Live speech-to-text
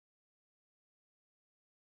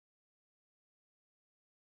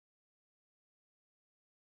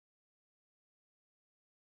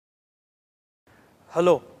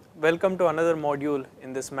Hello, welcome to another module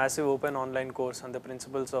in this massive open online course on the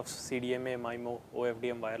principles of CDMA, MIMO,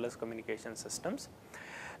 OFDM wireless communication systems.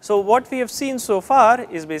 So what we have seen so far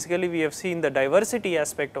is basically we have seen the diversity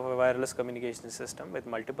aspect of a wireless communication system with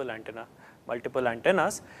multiple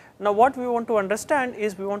antennas. Now what we want to understand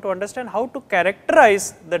is we want to understand how to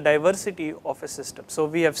characterize the diversity of a system. So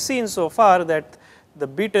we have seen so far that the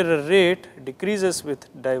bit error rate decreases with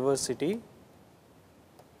diversity .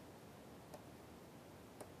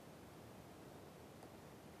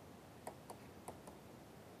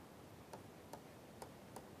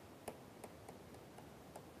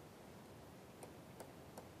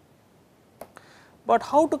 But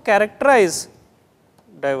how to characterize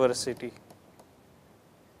diversity?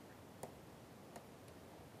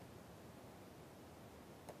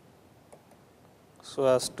 So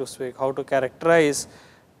as to speak, how to characterize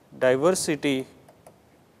diversity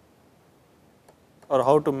or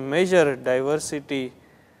how to measure diversity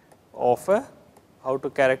of a, how to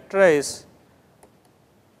characterize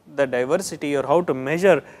the diversity or how to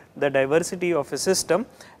measure the diversity of a system,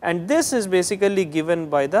 and this is basically given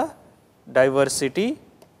by the diversity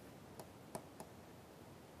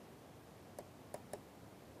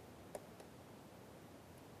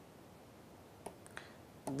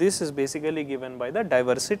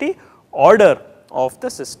order of the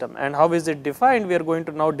system. And how is it defined? We are going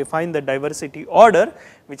to now define the diversity order,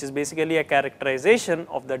 which is basically a characterization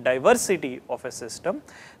of the diversity of a system.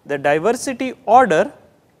 The diversity order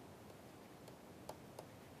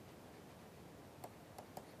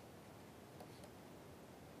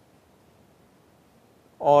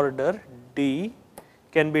D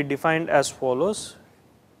can be defined as follows: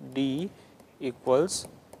 D equals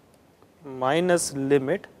minus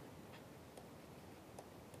limit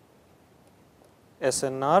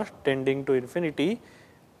SNR tending to infinity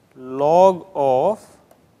log of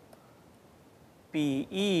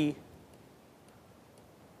PE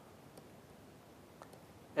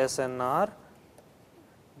SNR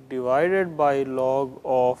divided by log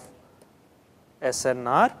of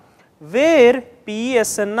SNR, where PE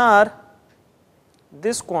SNR,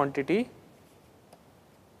 this quantity,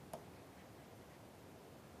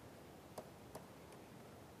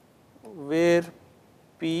 where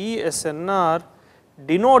PE SNR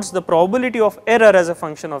denotes the probability of error as a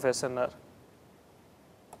function of SNR.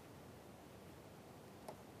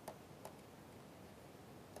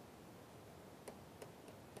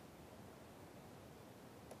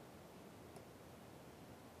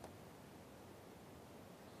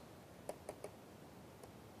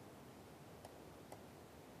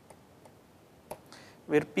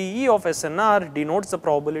 Where PE of SNR denotes the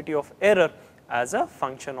probability of error as a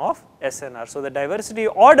function of SNR. So the diversity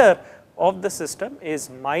order of the system is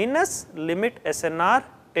minus limit SNR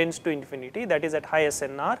tends to infinity, that is at high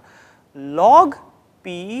SNR, log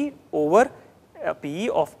PE over PE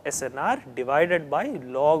of SNR divided by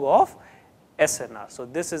log of SNR. So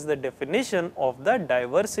this is the definition of the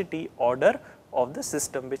diversity order of the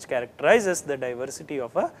system, which characterizes the diversity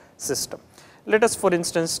of a system. Let us for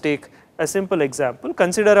instance take a simple example.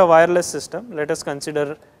 Consider a wireless system. Let us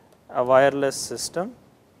consider a wireless system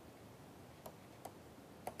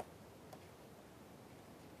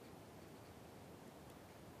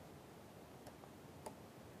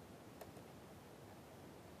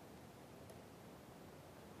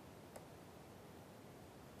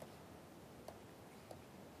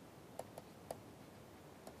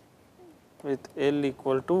with L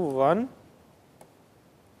equal to 1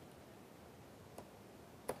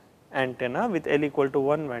 antenna, with L equal to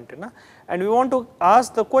 1 antenna, and we want to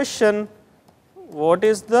ask the question, what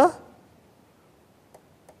is the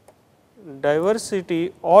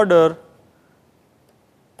diversity order,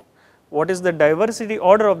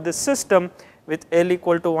 of this system with L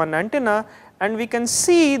equal to 1 antenna, and we can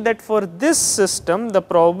see that for this system the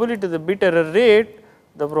probability, the bit error rate,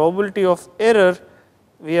 the probability of error,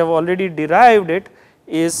 we have already derived it,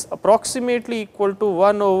 is approximately equal to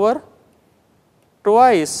 1 over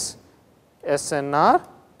twice SNR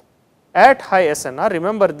at high SNR.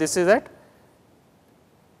 Remember, this is at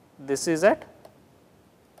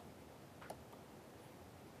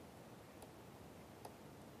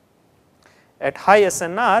high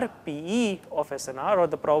SNR, PE of SNR or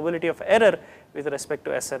the probability of error with respect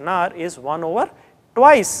to SNR is 1 over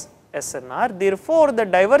twice SNR. Therefore, the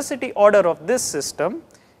diversity order of this system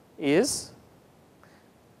is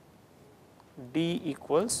D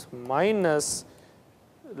equals minus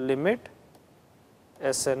limit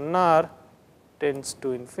SNR tends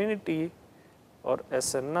to infinity or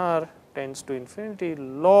SNR tends to infinity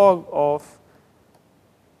log of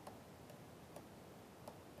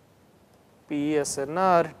PE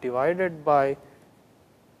SNR divided by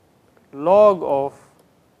log of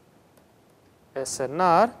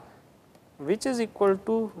SNR, which is equal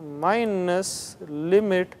to minus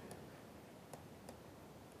limit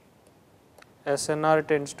SNR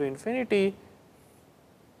tends to infinity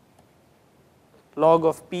log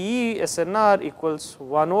of PE SNR equals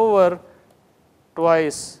 1 over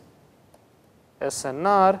twice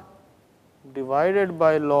SNR divided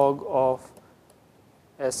by log of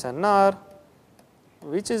SNR,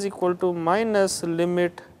 which is equal to minus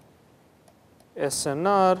limit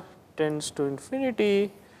SNR tends to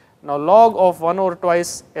infinity. Now, log of 1 over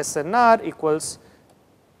twice SNR equals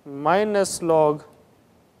minus log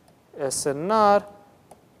SNR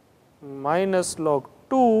minus log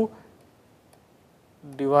 2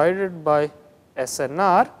 divided by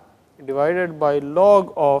SNR divided by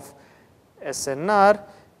log of SNR,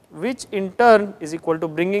 which in turn is equal to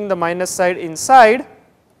bringing the minus side inside,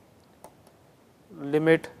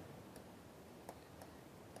 limit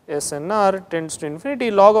SNR tends to infinity,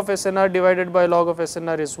 log of SNR divided by log of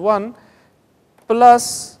SNR is 1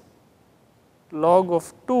 plus log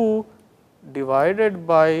of 2 divided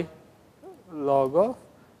by log of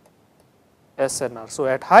SNR. So,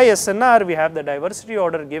 at high SNR we have the diversity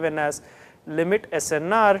order given as limit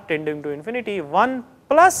SNR tending to infinity 1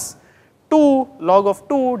 plus 2 log of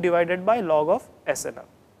 2 divided by log of SNR.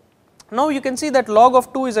 Now, you can see that log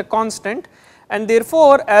of 2 is a constant, and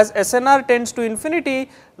therefore, as SNR tends to infinity,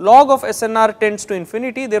 log of SNR tends to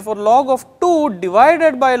infinity, therefore, log of 2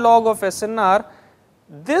 divided by log of SNR,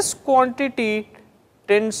 this quantity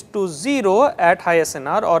tends to 0 at high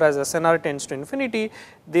SNR or as SNR tends to infinity.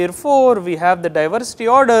 Therefore, we have the diversity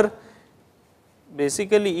order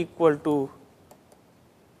basically equal to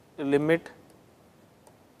limit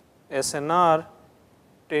SNR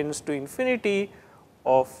tends to infinity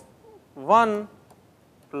of 1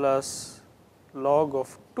 plus log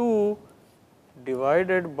of 2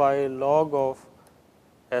 divided by log of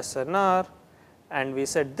SNR, and we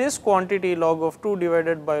said this quantity log of 2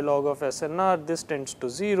 divided by log of SNR, this tends to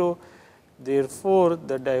 0. Therefore,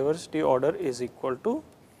 the diversity order is equal to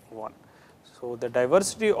 1. So, the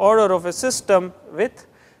diversity order of a system with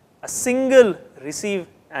a single receive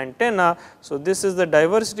antenna. So, this is the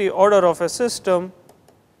diversity order of a system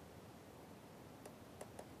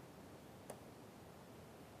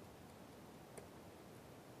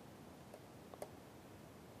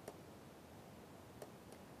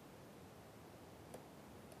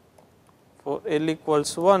for L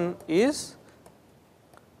equals 1 is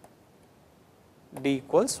D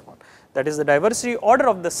equals 1. That is the diversity order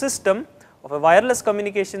of the system of a wireless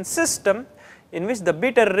communication system in which the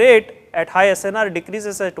bit error rate at high SNR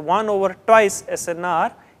decreases at 1 over twice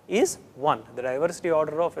SNR is 1. The diversity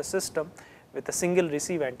order of a system with a single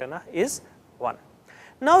receive antenna is 1.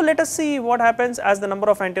 Now, let us see what happens as the number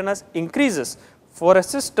of antennas increases. For a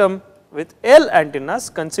system with L antennas,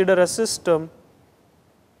 consider a system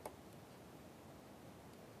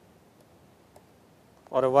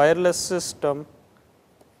or a wireless system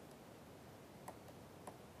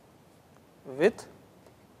with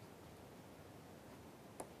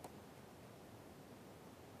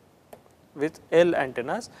L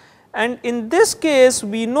antennas, and in this case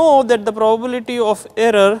we know that the probability of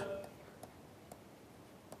error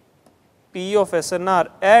P of SNR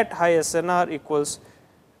at high SNR equals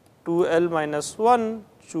 2L minus 1,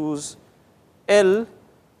 choose L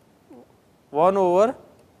 1 over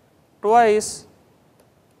twice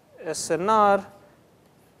SNR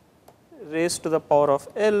raised to the power of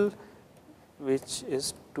L, which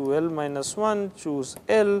is 2L minus 1, choose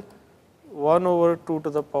L 1 over 2 to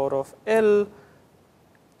the power of L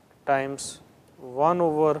times 1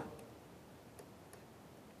 over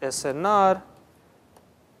SNR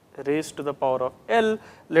raised to the power of L.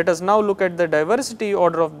 Let us now look at the diversity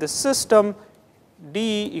order of this system.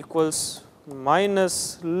 D equals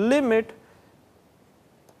minus limit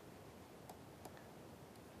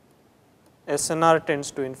SNR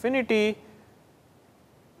tends to infinity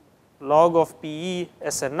log of PE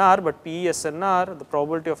SNR, but PE SNR, the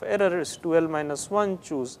probability of error is 2L minus 1,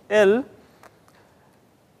 choose L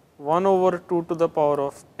 1 over 2 to the power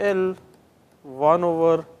of L 1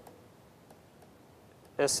 over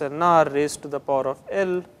SNR raised to the power of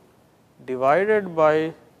L divided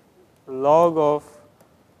by log of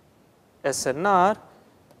SNR,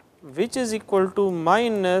 which is equal to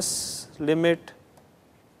minus limit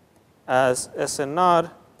as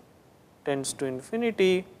SNR tends to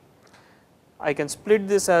infinity. I can split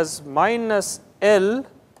this as minus L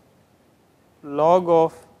log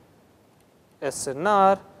of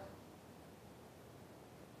SNR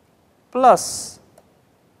plus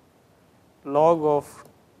log of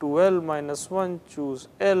 2L minus 1, choose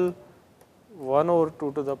L 1 over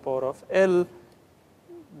 2 to the power of L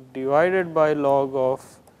divided by log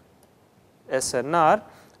of SNR.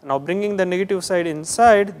 Now, bringing the negative side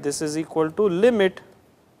inside, this is equal to limit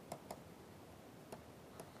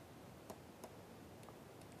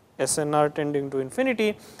SNR tending to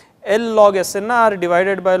infinity, L log SNR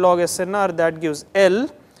divided by log SNR, that gives L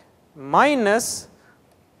minus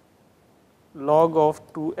log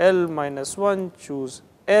of 2L minus 1, choose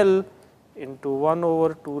L into 1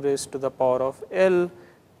 over 2 raised to the power of L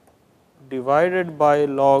divided by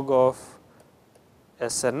log of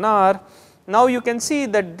SNR. Now, you can see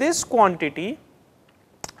that this quantity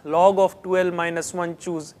log of 2L minus 1,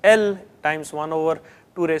 choose L times 1 over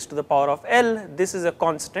 2 raised to the power of L, this is a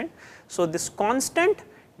constant. So, this constant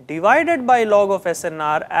divided by log of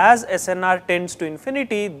SNR, as SNR tends to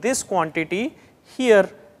infinity, this quantity here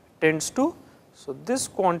tends to, so this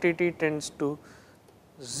quantity tends to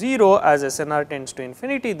 0 as SNR tends to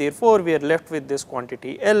infinity. Therefore, we are left with this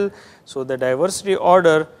quantity L. So, the diversity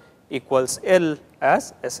order equals L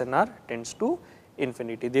as SNR tends to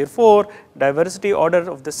infinity. Therefore, diversity order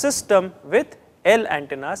of the system with L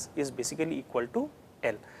antennas is basically equal to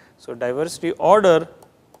L. So, diversity order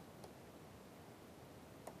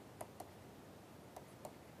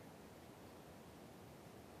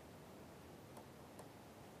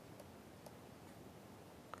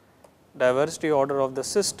of the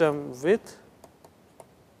system with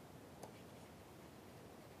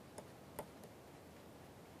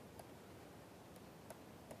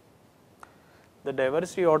the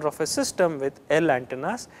diversity order of a system with L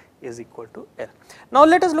antennas is equal to L. Now,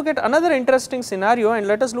 let us look at another interesting scenario and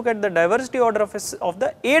let us look at the diversity order of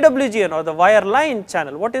the AWGN or the wire line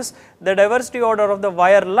channel. What is the diversity order of the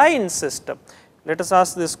wire line system? Let us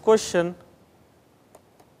ask this question,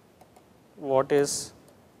 what is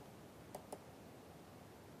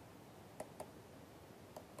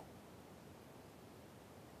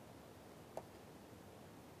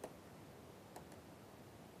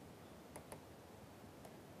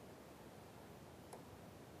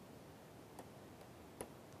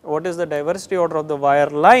the diversity order of the wire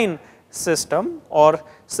line system or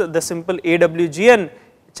the simple AWGN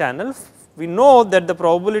channel. We know that the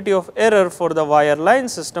probability of error for the wire line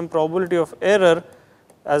system, probability of error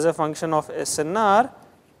as a function of SNR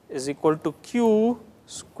is equal to Q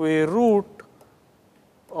square root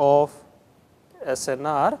of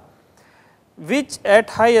SNR, which at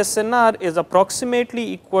high SNR is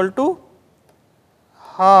approximately equal to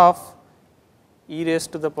half e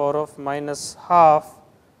raised to the power of minus half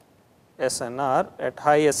SNR. At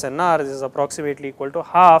high SNR, this is approximately equal to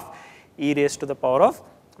half e raised to the power of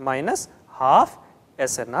minus half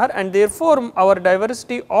SNR, and therefore, our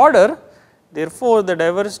diversity order, therefore, the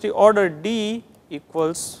diversity order D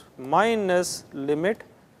equals minus limit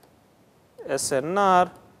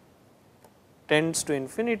SNR tends to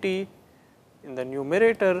infinity. In the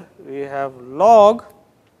numerator, we have log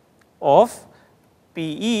of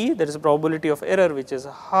PE, that is probability of error, which is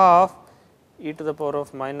half e to the power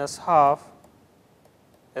of minus half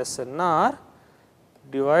SNR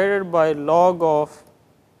divided by log of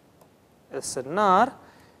SNR,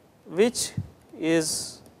 which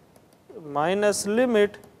is minus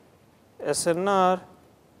limit SNR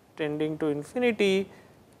tending to infinity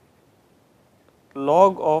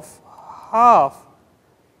log of half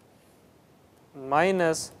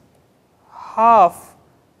minus half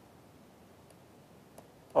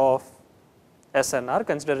of SNR.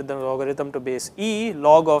 Consider the logarithm to base e,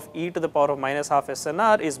 log of e to the power of minus half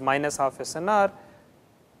SNR is minus half SNR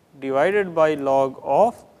divided by log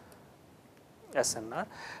of SNR.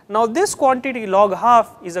 Now, this quantity log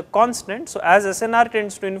half is a constant. So, as SNR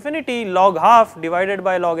tends to infinity, log half divided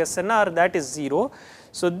by log SNR, that is 0.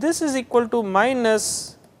 So, this is equal to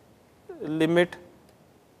minus limit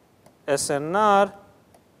SNR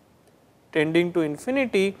tending to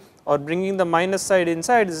infinity, or bringing the minus side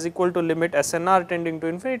inside, is equal to limit SNR tending to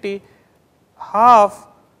infinity half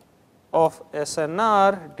of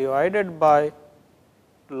SNR divided by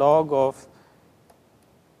log of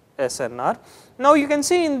SNR. Now, you can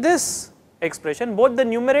see in this expression both the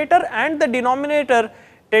numerator and the denominator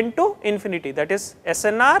tend to infinity, that is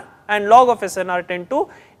SNR and log of SNR tend to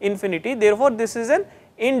infinity. Therefore, this is an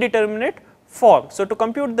indeterminate form. So, to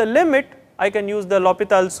compute the limit, I can use the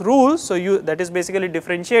L'Hopital's rule. So, that is basically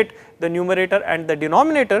differentiate the numerator and the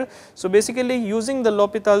denominator. So, basically using the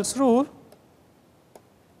L'Hopital's rule,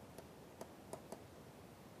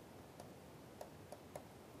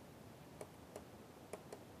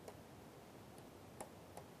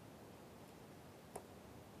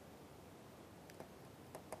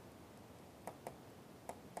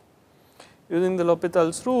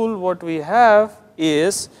 what we have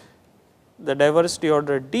is the diversity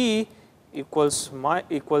order D equals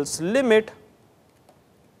limit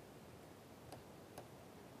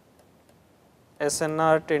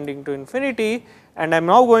SNR tending to infinity, and I am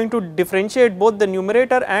now going to differentiate both the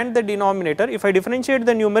numerator and the denominator. If I differentiate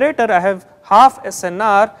the numerator, I have half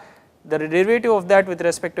SNR, the derivative of that with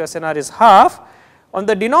respect to SNR is half. On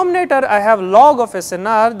the denominator, I have log of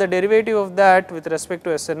SNR, the derivative of that with respect to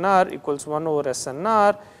SNR equals 1 over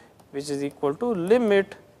SNR, which is equal to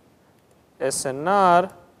limit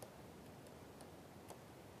SNR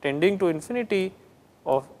tending to infinity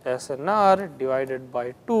of SNR divided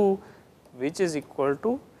by 2, which is equal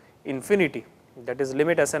to infinity. That is,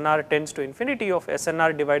 limit SNR tends to infinity of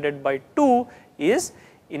SNR divided by 2 is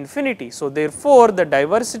infinity. So, therefore, the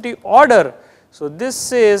diversity order, so this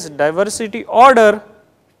says diversity order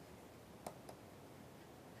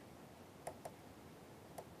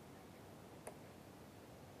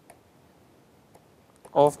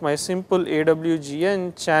of my simple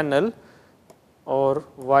AWGN channel or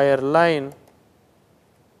wire line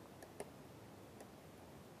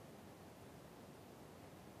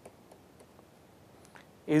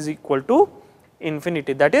is equal to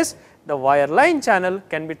infinity. That is, the wire line channel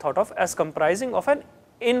can be thought of as comprising of an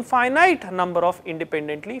infinite number of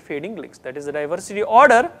independently fading links. That is, the diversity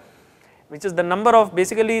order, which is the number of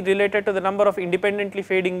basically related to the number of independently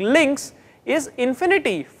fading links, is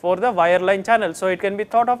infinity for the wire line channel. So, it can be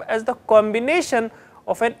thought of as the combination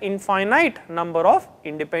of an infinite number of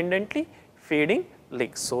independently fading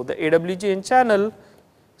links. So, the AWGN channel,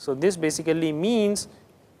 so this basically means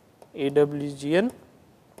AWGN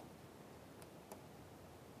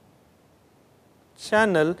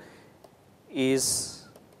channel is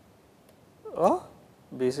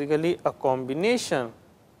basically a combination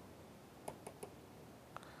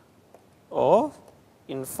of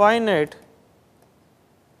infinite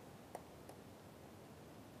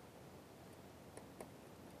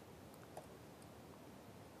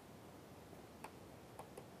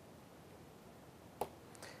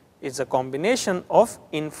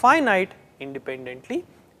independently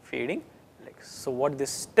fading links. So, what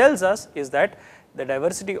this tells us is that the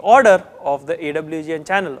diversity order of the AWGN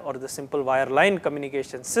channel or the simple wire line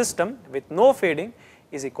communication system with no fading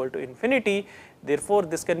is equal to infinity. Therefore,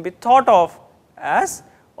 this can be thought of as,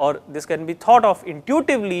 or this can be thought of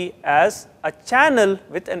intuitively as a channel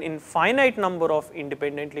with an infinite number of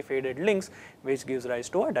independently faded links, which gives rise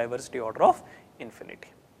to a diversity order of infinity.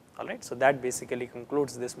 Alright. So, that basically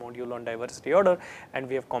concludes this module on diversity order, and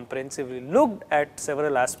we have comprehensively looked at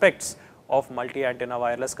several aspects of multi-antenna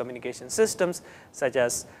wireless communication systems, such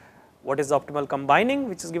as what is optimal combining,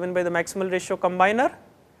 which is given by the maximal ratio combiner,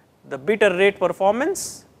 the bit error rate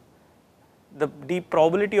performance, the deep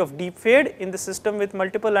probability of deep fade in the system with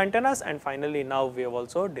multiple antennas, and finally, now we have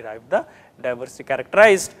also derived the diversity,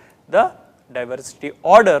 characterized the diversity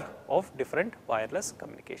order of different wireless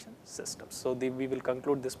communication systems. So, we will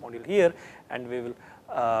conclude this module here, and we will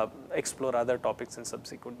explore other topics in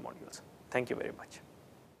subsequent modules. Thank you very much.